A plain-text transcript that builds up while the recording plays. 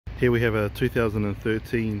Here we have a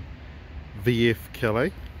 2013 VF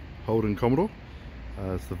Calais Holden Commodore.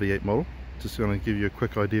 It's the V8 model. Just going to give you a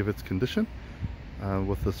quick idea of its condition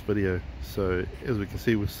with this video. So as we can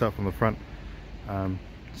see, we'll start from the front.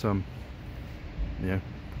 Some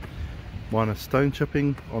minor stone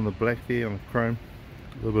chipping on the black there, on the chrome.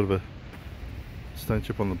 A little bit of a stone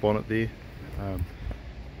chip on the bonnet there.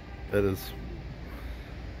 It is,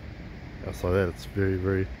 outside that, it's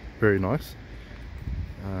very nice.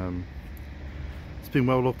 It's been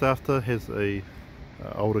well looked after. Has a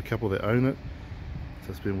older couple that own it,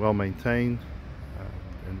 so it's been well maintained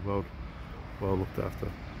and well looked after,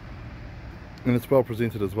 and it's well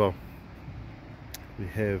presented as well. We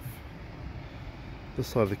have this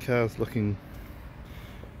side of the car is looking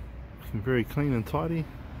very clean and tidy.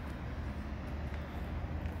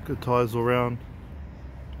 Good tyres all around.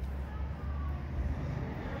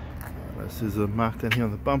 There's a mark down here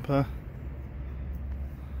on the bumper.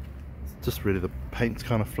 It's just really the paint's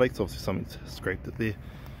kind of flaked. Obviously something's scraped it there. It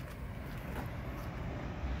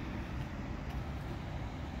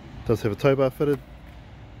does have a tow bar fitted.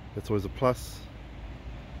 That's always a plus.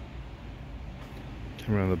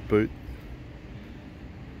 Come around the boot.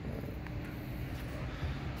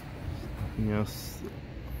 Nothing else.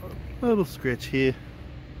 A little scratch here.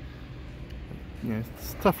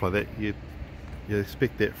 Stuff like that. You'd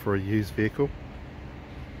expect that for a used vehicle,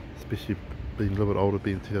 especially being a little bit older,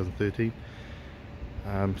 being 2013.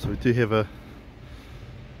 So we do have a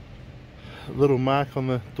little mark on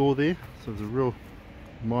the door there, so there's a real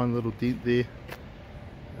minor little dent there.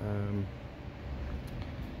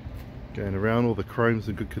 Going around, all the chrome's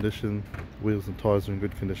in good condition, wheels and tyres are in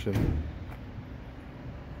good condition.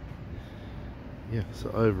 Yeah, so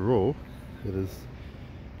overall it is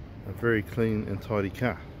a very clean and tidy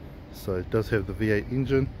car. So it does have the V8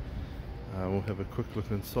 engine. We'll have a quick look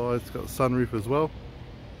inside. It's got a sunroof as well.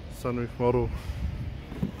 Sunroof model.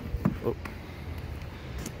 Oh.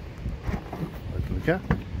 Open the car.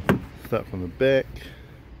 Start from the back.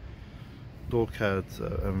 Door cards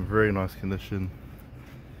are in very nice condition.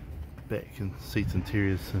 Back and seats,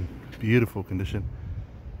 interiors in beautiful condition.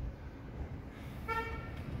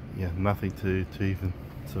 Yeah, nothing to even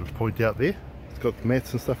sort of point out there. It's got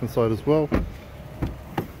mats and stuff inside as well.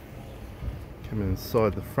 Coming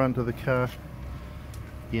inside the front of the car,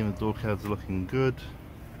 again the door cards are looking good.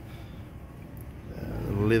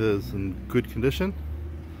 The leather's in good condition.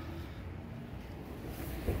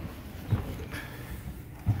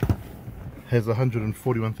 Has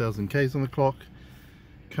 141,000 Ks on the clock.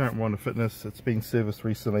 Current run of fitness. It's been serviced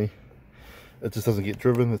recently. It just doesn't get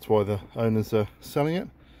driven. That's why the owners are selling it.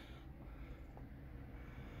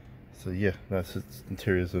 So yeah, its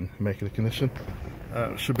interior's in immaculate condition.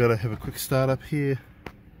 Should be able to have a quick start up here.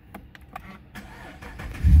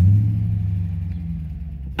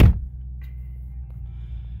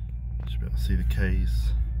 Should be able to see the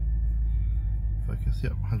Ks. Focus,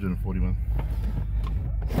 yep, 141.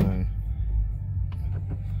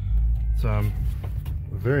 So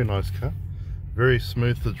it's a very nice car, very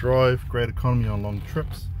smooth to drive, great economy on long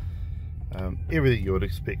trips. Everything you would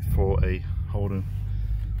expect for a Holden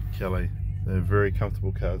Calais. They're very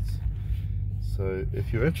comfortable cars. So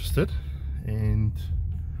if you're interested and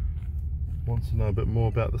want to know a bit more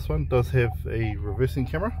about this one, it does have a reversing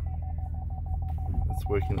camera. It's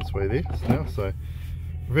working its way there now. So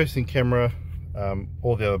reversing camera,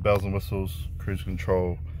 all the other bells and whistles, cruise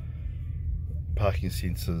control, parking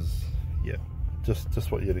sensors, yeah,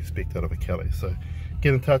 just what you'd expect out of a Calais. So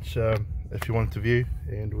get in touch if you want to view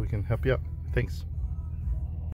and we can help you out. Thanks.